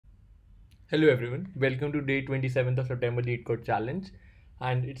Hello everyone, welcome to day 27th of September Leetcode challenge,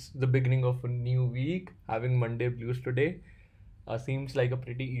 and it's the beginning of a new week. Having Monday blues today seems like a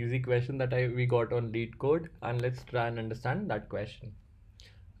pretty easy question that we got on Leetcode, and let's try and understand that question.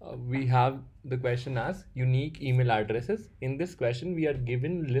 We have the question as unique email addresses. In this question, we are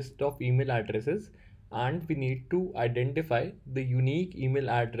given list of email addresses, and we need to identify the unique email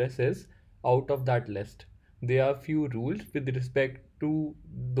addresses out of that list. There are few rules. With respect to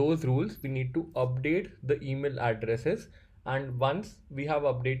those rules, we need to update the email addresses, and once we have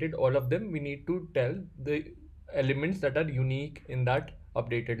updated all of them, we need to tell the elements that are unique in that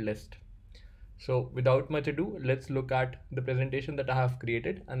updated list. So without much ado, let's look at the presentation that I have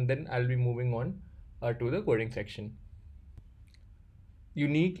created, and then I'll be moving on to the coding section.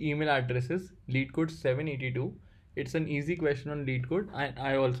 Unique email addresses, Leetcode 782. It's an easy question on Leetcode, and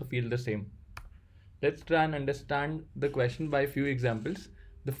I also feel the same. Let's try and understand the question by a few examples.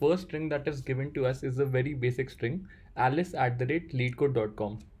 The first string that is given to us is a very basic string,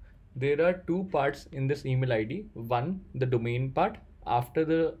 alice@leetcode.com. There are two parts in this email ID. One, the domain part after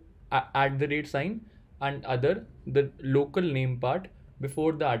the @ sign, and other, the local name part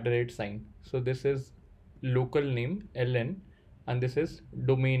before the @ sign. So this is local name ln, and this is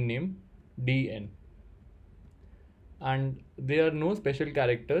domain name dn. And there are no special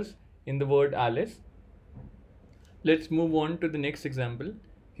characters in the word Alice. Let's move on to the next example.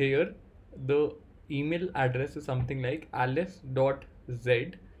 Here, the email address is something like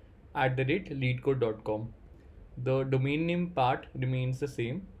alice.z@leetcode.com. The domain name part remains the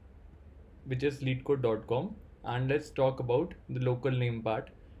same, which is leetcode.com. And let's talk about the local name part.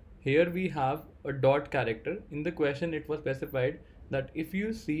 Here we have a dot character. In the question, it was specified that if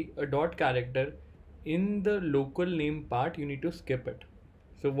you see a dot character in the local name part, you need to skip it.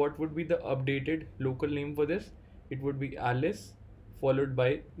 So what would be the updated local name for this? It would be Alice followed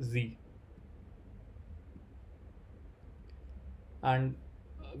by Z. And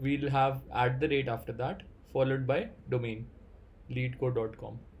we'll have @ after that, followed by domain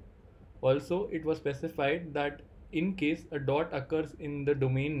leetcode.com. Also, it was specified that in case a dot occurs in the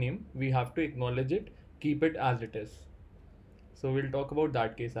domain name, we have to acknowledge it, keep it as it is. So we'll talk about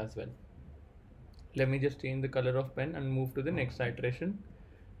that case as well. Let me just change the color of pen and move to the next iteration.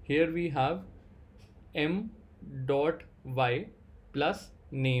 Here we have m.y plus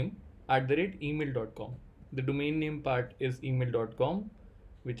name @email.com. The domain name part is email.com,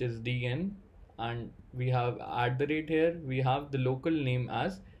 which is dn, and we have @ here. We have the local name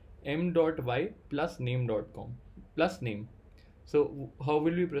as m.y plus name.com plus name. So how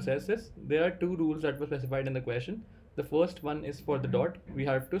will we process this? There are two rules that were specified in the question. The first one is for the dot. We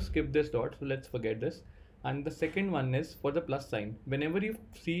have to skip this dot, so let's forget this. And the second one is for the plus sign. Whenever you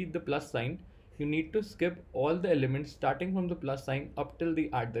see the plus sign, you need to skip all the elements starting from the plus sign up till the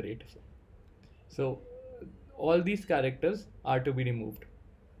 @. So all these characters are to be removed.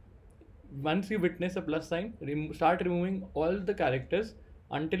 Once you witness a plus sign, start removing all the characters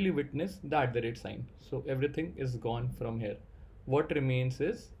until you witness the @ sign. So everything is gone from here. What remains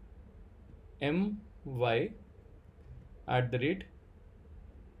is my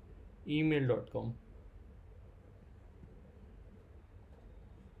 @email.com.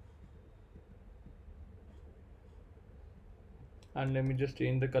 And let me just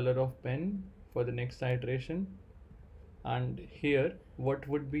change the color of pen for the next iteration. And here, what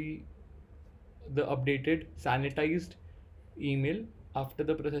would be the updated sanitized email after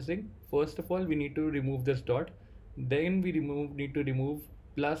the processing? First of all, we need to remove this dot. Then we need to remove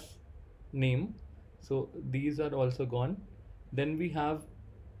plus name. So these are also gone. Then we have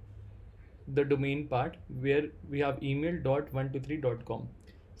the domain part where we have email.123.com.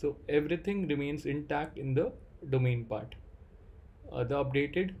 So everything remains intact in the domain part. The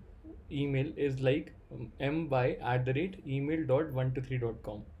updated email is like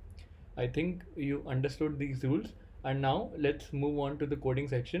my@email.123.com. I think you understood these rules. And now let's move on to the coding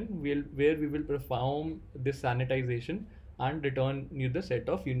section where we will perform this sanitization and return you the set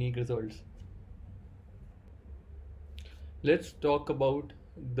of unique results. Let's talk about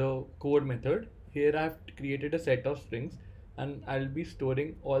the core method. Here I have created a set of strings, and I'll be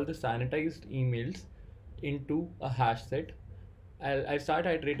storing all the sanitized emails into a hash set. I start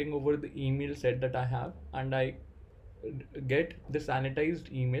iterating over the email set that I have, and I get the sanitized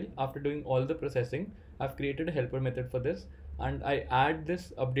email. After doing all the processing, I've created a helper method for this, and I add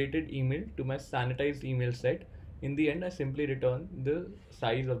this updated email to my sanitized email set. In the end, I simply return the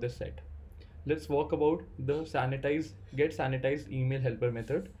size of this set. Let's walk about the get sanitized email helper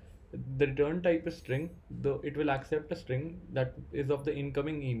method. The return type is string, though it will accept a string that is of the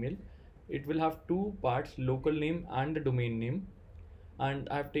incoming email. It will have two parts, local name and the domain name. and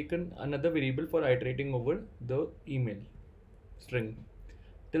I've taken another variable for iterating over the email string.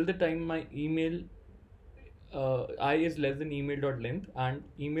 Till the time my email I is less than email.length and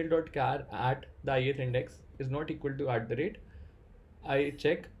email.char at the ith index is not equal to at the rate, I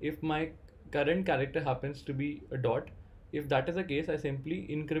check if my current character happens to be a dot. If that is the case, I simply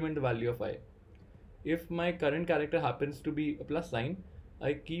increment the value of I. If my current character happens to be a plus sign,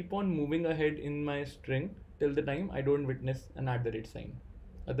 I keep on moving ahead in my string till the time I don't witness an at the rate sign.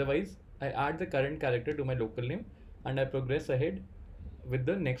 Otherwise, I add the current character to my local name and I progress ahead with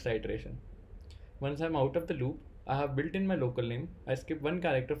the next iteration. Once I'm out of the loop, I have built in my local name. I skip one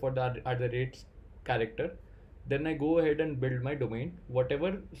character for the at the rates character. Then I go ahead and build my domain.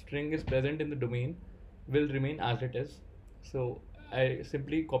 Whatever string is present in the domain will remain as it is. So I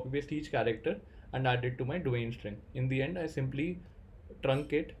simply copy paste each character and add it to my domain string. In the end, I simply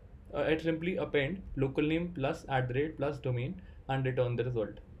truncate, I simply append local name plus at the rate plus domain and return the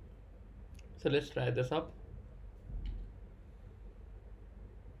result. So let's try this up.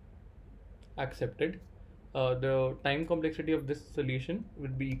 Accepted. The time complexity of this solution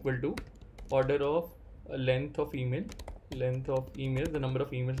would be equal to order of length of email, the number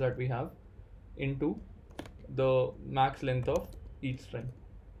of emails that we have, into the max length of each string.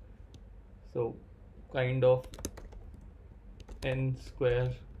 So kind of n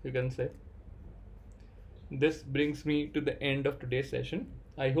square, you can say. This brings me to the end of today's session.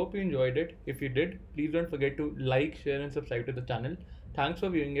 I hope you enjoyed it. If you did, please don't forget to like, share and subscribe to the channel. Thanks for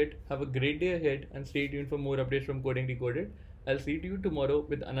viewing it. Have a great day ahead and stay tuned for more updates from Coding Decoded. I'll see you tomorrow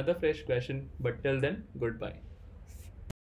with another fresh question, but till then, goodbye.